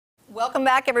Welcome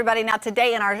back, everybody. Now,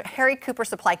 today in our Harry Cooper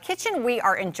Supply Kitchen, we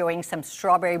are enjoying some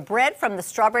strawberry bread from the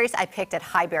strawberries I picked at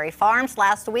Highberry Farms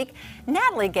last week.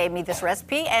 Natalie gave me this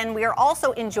recipe, and we are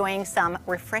also enjoying some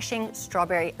refreshing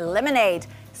strawberry lemonade.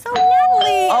 So,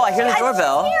 Natalie. Oh, I hear the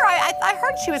doorbell. I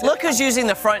heard she was. Look who's using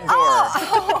the front door.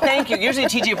 Oh. Thank you. Usually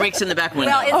TJ breaks in the back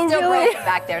window. Well, it's still broken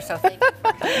back there, so thank you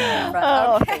for coming in front.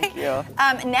 Oh, Okay. thank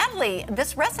you. Natalie,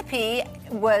 this recipe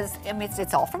was,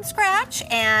 it's all from scratch,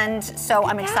 and so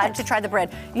I'm excited to try the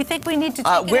bread. You think we need to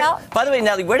take it out? By the way,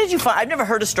 Natalie, where did you find? I've never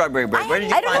heard of strawberry bread. Where did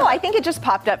you I find don't know. that? I think it just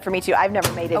popped up for me too. I've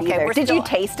never made it Okay, either. we're Did still- you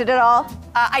taste it at all?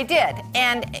 I did,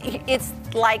 and it's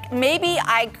like maybe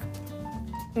I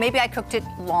cooked it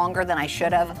longer than I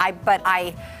should have.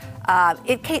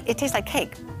 It tastes like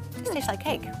cake. It tastes like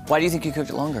cake. Why do you think you cooked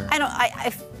it longer?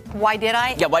 Why did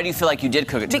I? Yeah, why do you feel like you did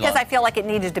cook it too long? Because I feel like it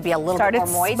needed to be a little bit more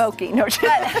moist. Smoky. No,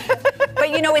 But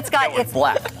you know, it's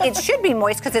black. It should be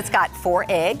moist because it's got 4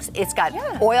 eggs. It's got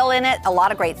oil in it, a lot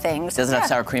of great things. Does it have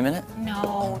sour cream in it?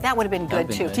 No, that would have been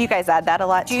good too. Do you guys add that a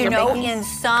lot to Do you your know baking? in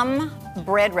some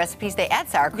bread recipes they add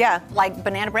sour cream? Yeah. Like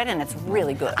banana bread, and it's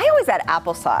really good. I always add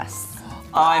applesauce.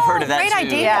 Oh, I've heard of that great too.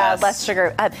 idea. Yeah, Yes. less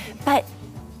sugar. But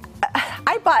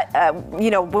I bought,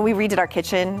 when we redid our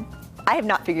kitchen, I have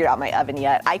not figured out my oven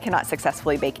yet. I cannot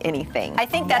successfully bake anything. I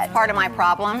think that's part of my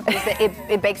problem, is that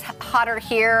it bakes hotter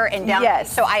here and down.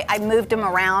 Yes. So I moved them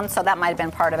around, so that might have been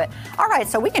part of it. All right,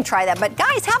 so we can try that. But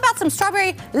guys, how about some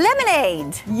strawberry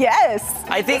lemonade? Yes.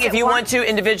 I think Is if it you warm? want to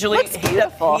individually, Looks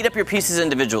beautiful. heat up your pieces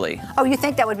individually. Oh, you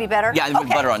think that would be better? Yeah, with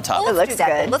butter on top. Well, It let's looks do that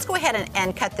then. good. Let's go ahead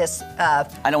and cut this. I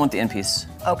don't want the end piece.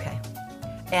 Okay.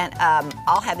 And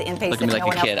I'll have the end piece. Look at me if no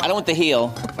like a one kid. else I don't want the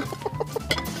heel.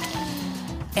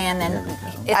 And then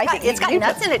I think it's you got can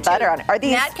nuts put in it too. butter on it. Are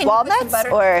these Nat, can you put some walnuts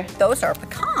butter? or Those are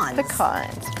pecans.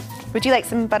 pecans? Would you like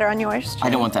some butter on yours? I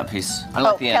don't want that piece. I Oh,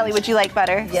 like the end. Kelly, would you like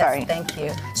butter? Yes, Sorry. thank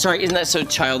you. Sorry, isn't that so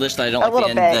childish that I don't A like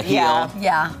little the end, bit, the heel, yeah.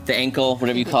 Yeah, the ankle,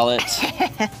 whatever you call it?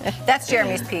 that's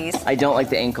Jeremy's piece. I don't like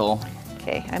the ankle.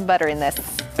 Okay, I'm buttering this.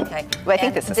 Okay. Well, I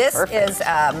think And this is perfect. This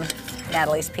is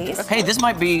Natalie's piece. Hey, this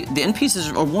might be, the end pieces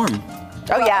are warm.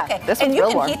 Oh yeah, Okay. this And one's you real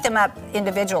can warm. heat them up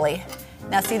individually.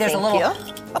 Now, see, there's Thank a little.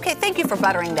 you. Okay, thank you for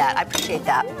buttering that. I appreciate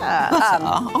that.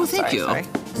 Oh, thank you. sorry.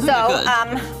 So,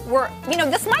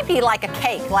 this might be like a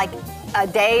cake, like a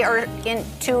day or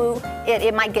into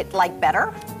it might get like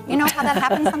better. You know how that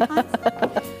happens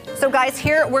sometimes? So guys,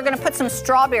 here we're gonna put some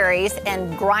strawberries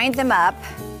and grind them up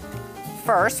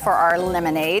first for our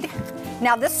lemonade.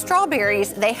 Now this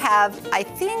strawberries, they have, I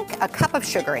think, a cup of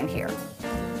sugar in here.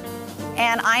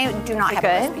 And I do not have a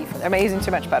recipe for that. Am I using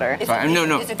too much butter? Sorry, no,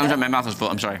 Is it I'm good? sorry, my mouth is full,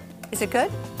 I'm sorry. Is it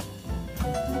good?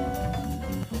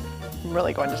 I'm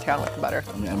really going to town with the butter.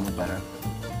 I'm better.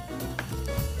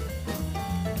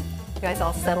 You guys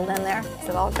all settled in there? Is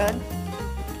it all good?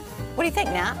 What do you think,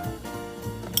 Nat?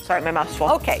 Sorry, my mouth's full.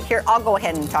 Okay, here, I'll go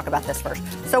ahead and talk about this first.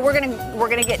 So we're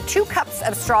gonna get 2 cups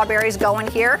of strawberries going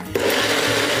here.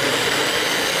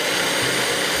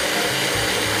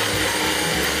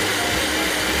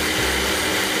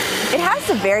 It has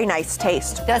a very nice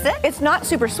taste. Does it? It's not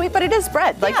super sweet, but it is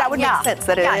bread. Like that would make sense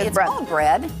that it is it's bread. all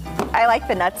bread. I like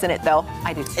the nuts in it though.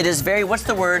 I do too. It is very, what's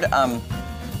the word? I don't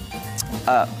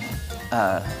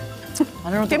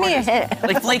know what the Give me word a is. hint.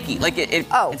 Like flaky, like it's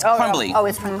crumbly. Oh,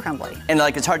 it's crumbly. And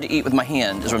like it's hard to eat with my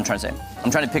hand, is what I'm trying to say.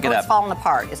 I'm trying to pick it It's up. falling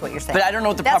apart, is what you're saying. But I don't know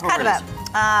what the That's proper kind word of is.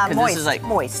 a 'Cause moist. this is like-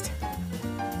 moist.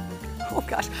 Oh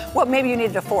gosh. Well, maybe you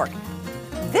needed a fork.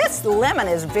 This lemon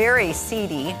is very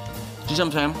seedy. Do you see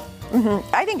what I'm saying?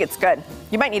 I think it's good.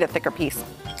 You might need a thicker piece.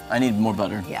 I need more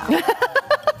butter. Yeah.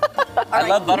 I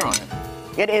love butter on it.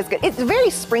 It is good. It's very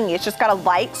springy. It's just got a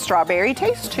light strawberry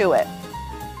taste to it.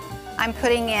 I'm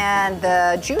putting in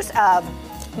the juice of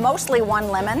mostly 1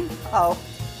 lemon. Oh,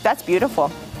 That's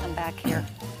beautiful. I'm back here.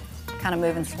 Kind of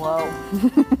moving slow.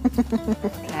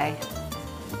 Okay.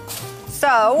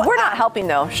 So We're not helping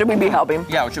though. Should we be helping?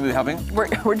 Yeah, should we be helping?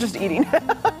 We're just eating.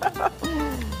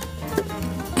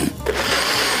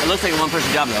 It looks like a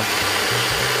one-person job though.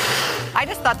 I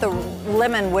just thought the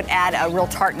lemon would add a real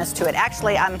tartness to it.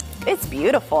 Actually, It's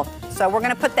beautiful. so we're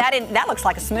gonna put that in. That looks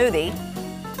like a smoothie.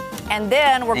 And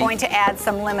then we're going to add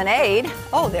some lemonade.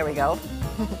 Oh, there we go.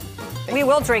 We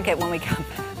will drink it when we come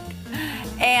back.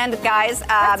 And guys,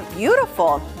 That's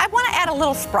beautiful. I want to add a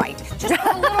little Sprite. Just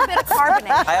a little bit of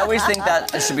carbonate. I always think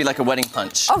that it should be like a wedding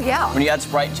punch. Oh, yeah. When you add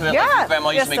Sprite to it, Yeah, like your grandma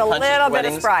used Just to make a punches little at bit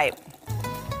weddings. of Sprite.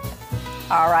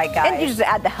 All right, guys. And you just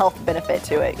add the health benefit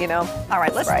to it, you know? All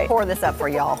right, let's Right. pour this up for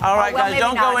y'all. All right, well, guys, maybe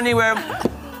don't not. go anywhere.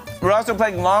 We're also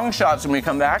playing long shots when we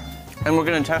come back, and we're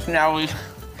gonna test Natalie's.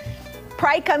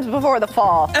 Pride comes before the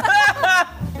fall.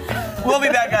 We'll be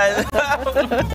back, guys.